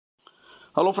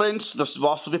Hello friends, this is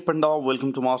Vasudev Panda.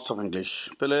 Welcome to Master of English.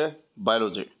 Pele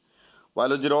biology.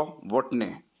 Biology ro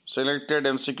botany. Selected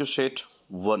MCQ set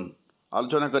 1.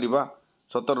 आलोचना करिबा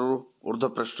 17 रु ऊर्ध्व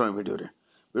प्रश्न video रे.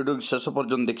 Video शेष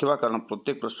पर्यंत देखिबा कारण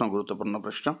प्रत्येक प्रश्न गुरुत्वपूर्ण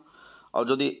प्रश्न. और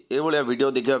जदि ए भलिया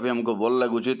वीडियो देखिबा पे हमको भल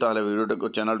लागुची ताले वीडियो को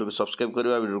चैनल को सब्सक्राइब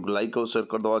करबा, वीडियो को लाइक और शेयर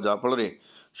कर दवा जा फल रे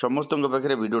समस्त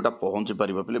पाखे भिडटा पहुँची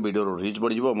पार पे भिडियो रिच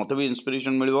बढ़ मत भी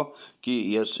इन्स्पिरेसन मिल कि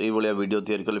यस ये भाया भिड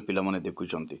तैयारी कले पे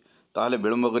देखुंत ताहले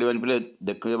विलंब करवानी पे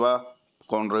देखा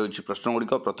कौन रही प्रश्न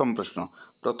गुड़िक.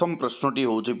 प्रथम प्रश्नटी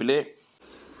हूँ पे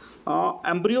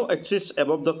embryo axis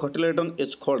above the cotyledon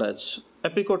is called as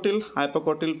epicotyl,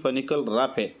 hypocotyl, फेनिकल,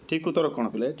 Rafe. ठीक उत्तर कौन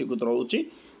पे? ठीक उत्तर हूँ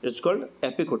इज कॉल्ड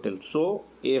एपिकोटिल. सो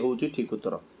ए हूँ ठीक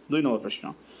उत्तर. 2 नंबर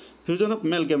प्रश्न. Fusion of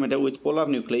male gamete with polar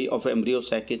nuclei of embryo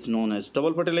sac is known as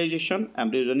double fertilization,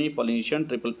 embryogeny, pollination,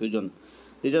 triple fusion.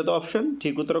 These are the option.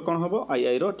 ठीक उत्तर कौन होबो?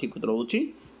 आई रो ठीक उत्तर होची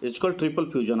is called triple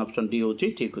fusion. Option D होची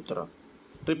ठीक उत्तर.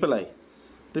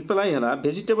 ट्रिपल आई हला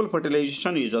vegetable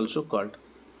fertilisation is also called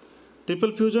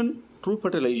triple fusion, true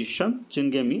fertilisation,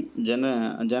 चिनगेमी,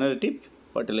 generative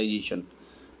fertilisation.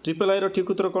 Triple I रो ठीक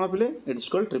उत्तर कौन पिले? It is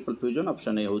called triple fusion.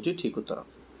 Option A होची ठीक उत्तर.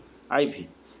 Ivy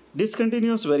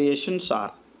discontinuous variations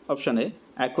are option A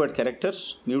acquired characters,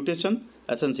 mutation,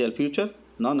 essential feature,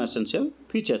 non-essential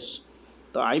features.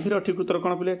 तो ivy रो ठीक उत्तर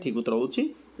कौन पे? ठीक उत्तर होची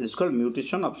it is called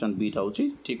mutation. Option B टा होची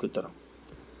ठीक उत्तर.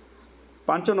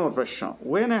 5 नंबर प्रश्न.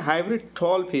 When A hybrid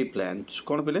toll P plant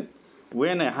कौन पे?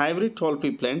 When A hybrid toll P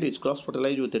plant is cross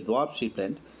fertilised with a dwarf C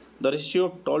plant the ratio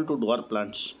of tall to dwarf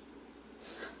plants.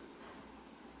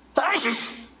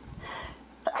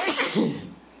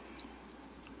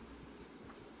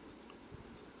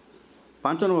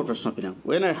 5 number प्रश्न पे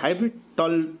when A hybrid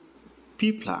toll P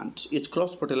plant is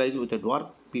cross fertilised with a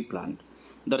dwarf P plant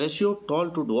the ratio of tall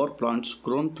to dwarf plants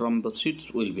grown from the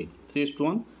seeds will be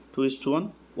 3:1, 2:1,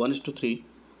 1:3,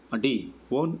 D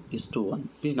 1:1.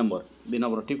 B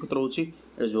number ठीक उत्तर होची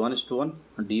 1:1,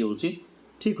 D होची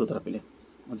ठीक उत्तर पे.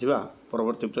 जीवा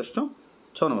परवर्ती प्रश्न.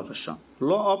 6 number प्रश्न.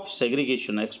 Law of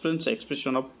segregation explains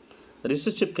expression of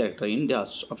recessive character in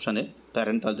dash. Option A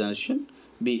parental generation,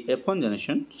 B F1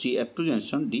 generation, C F2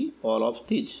 generation, D all of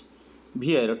these.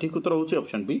 भी आर ठीक उत्तर होची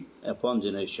ऑप्शन बी F1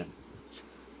 जनरेशन.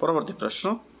 परवर्ती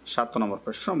प्रश्न 7 नंबर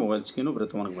प्रश्न. Mobile screen उपर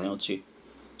तुमन भय अछि.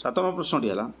 7 नंबर प्रश्न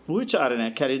दिला which RNA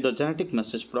carries the genetic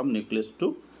message from nucleus to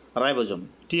ribosome.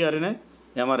 TRNA,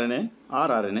 mRNA,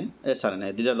 rRNA,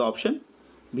 एसआरएनए. These are the option.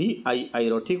 भी आई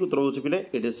रो ठीक उत्तर होची पिले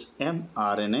it is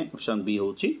mRNA. Option B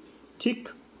होची ठीक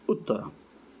उत्तर.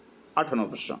 8 नंबर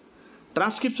प्रश्न.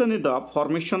 Transcription is the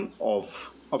formation of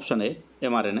option A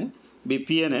mRNA, B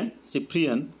PNA, C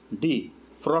prion, D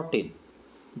protein.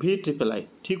 V triple I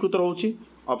ठीक उत्तर होची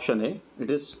option A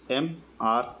it is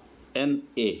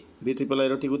mRNA. V triple I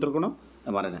रो ठीक उत्तर कोन?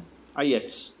 mRNA.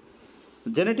 IX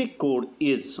genetic code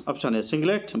is option A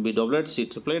singlet, B doublet, C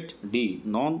triplet, D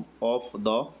none of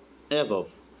the above.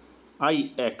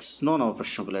 IX none of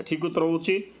प्रश्न पे ठीक उत्तर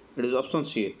होची it is option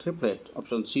C triplet.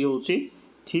 Option C होची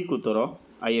ठीक उत्तर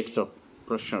IX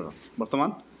प्रश्न.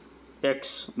 वर्तमान x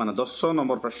मान 10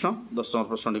 नंबर प्रश्न. 10 नंबर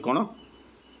प्रश्न कौन?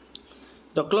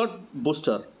 The क्लड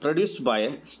booster produced by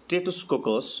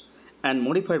स्टेटोस्कोकस and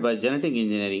modified by genetic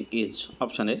engineering is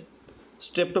option A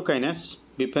streptokinase,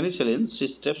 B penicillin, C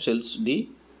Strepsils, D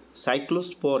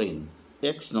cyclosporin.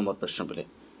 X number प्रश्न पे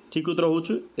ठीक उत्तर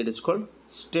होची it is called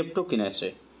streptokinase.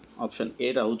 Option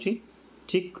A रा होची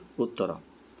ठीक उत्तर.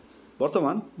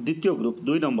 वर्तमान द्वितीय ग्रुप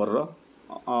 2 नंबर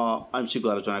एमसीक्यू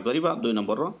आलोचना करवा. 2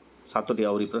 नंबर 7टी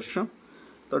आउरी प्रश्न.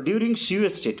 तो ड्यूरिंग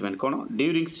सीएच स्टेटमेंट कौन?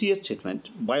 During CH statement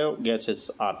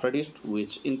biogases are produced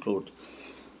which include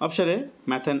option A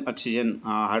methane, oxygen,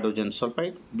 hydrogen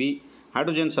sulphide, B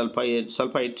hydrogen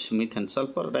sulphide methane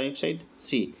sulphur dioxide,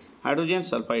 C hydrogen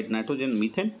sulphide nitrogen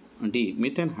methane, D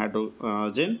methane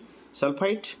hydrogen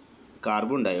sulphide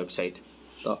carbon dioxide.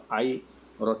 तो आई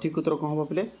रो ठीक उत्तर कौन हम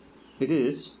पे? It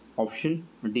is option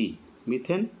D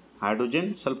methane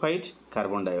hydrogen sulphide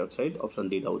carbon dioxide. Option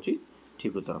D होची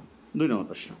ठीक उत्तर. 2 number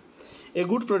प्रश्न. A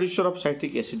good producer of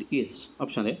citric acid is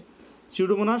option A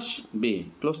Pseudomonas, B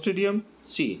Clostridium,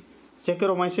 C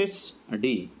Saccharomyces,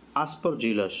 D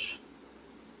आस्परजिलस.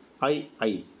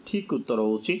 आई ठीक उत्तर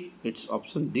होची इट्स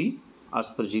ऑप्शन डी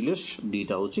आस्परजिलस. डी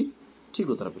टा होची ठीक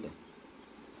उत्तर पे.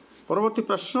 परवर्ती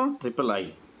प्रश्न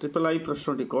ट्रिपल आई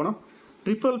प्रश्नटी कौन?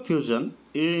 Triple fusion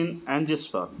in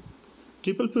angiosperm.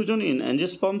 Triple fusion in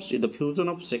angiosperms is the fusion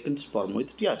of second sperm with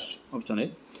dash. Option A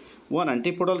 1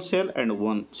 antipodal cell and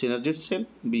 1 synergid cell,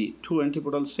 B 2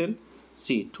 antipodal cell,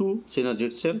 C 2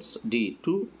 synergid cells, D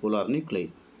 2 polar nuclei.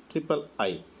 Triple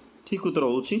I ठीक उत्तर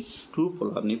होची 2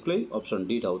 polar nuclei. Option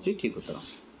D टा होची ठीक उत्तर.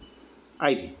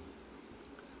 IV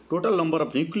Total number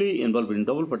of nuclei involved in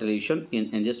double fertilization in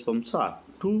angiosperms are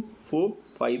 2, 4,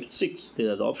 5, 6. These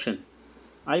are the option.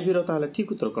 Ivy ताहले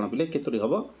ठीक उत्तर कौन पिले केतोटी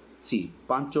हबो सी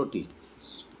पांचोटी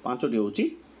होची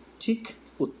ठीक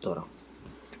उत्तर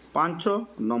 5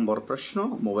 नंबर प्रश्न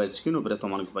मोबाइल स्क्रीन उपर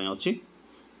तुम अच्छी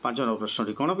 5 नंबर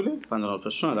प्रश्न कौन पिले 5 नंबर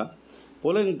प्रश्न है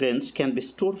pollen grains can be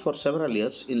stored for several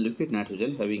years in liquid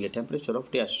nitrogen having a temperature of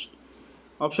dash.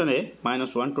 Option A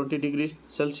 -120 degrees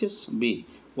Celsius, B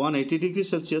 180 degrees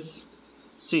Celsius,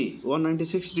 C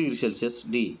 196 degrees Celsius,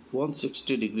 D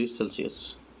 160 degrees Celsius.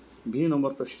 B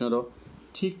number प्रश्न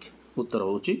ठीक उत्तर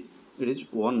होची it is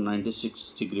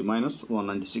 196 degree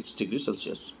 -196 degree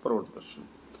Celsius. परवर्ती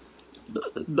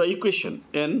प्रश्न the equation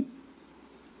n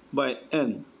by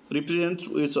n represents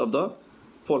which of the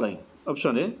following?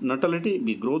 Option A natality,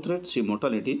 B growth rate, C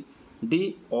mortality, D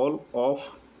all of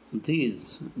these.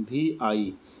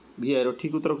 vi रो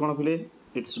ठीक उत्तर कौन पिले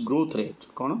it's growth rate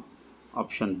कौन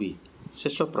option B.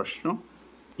 शेष प्रश्न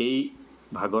यही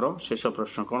भागर शेष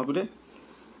प्रश्न कौन पिले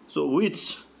सो which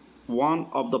one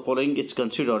of the following is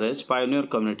considered as pioneer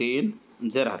community in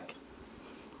Xerak?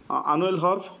 Annual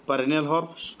herb, perennial herb,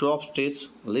 crop stage,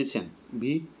 lichen.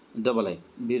 B double I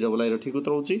रो ठीक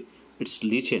उत्तर होची इट्स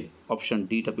lichen. ऑप्शन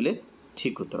डी टा पिले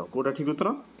ठीक उत्तर. कोटा ठीक उत्तर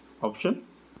ऑप्शन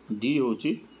डी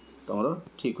होची तमरो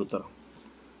ठीक उत्तर.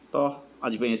 तो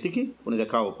आज पे एतिकी पुणी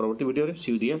देखा परवर्ती वीडियो रे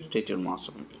सी यू दिया स्टे ट्यून मास.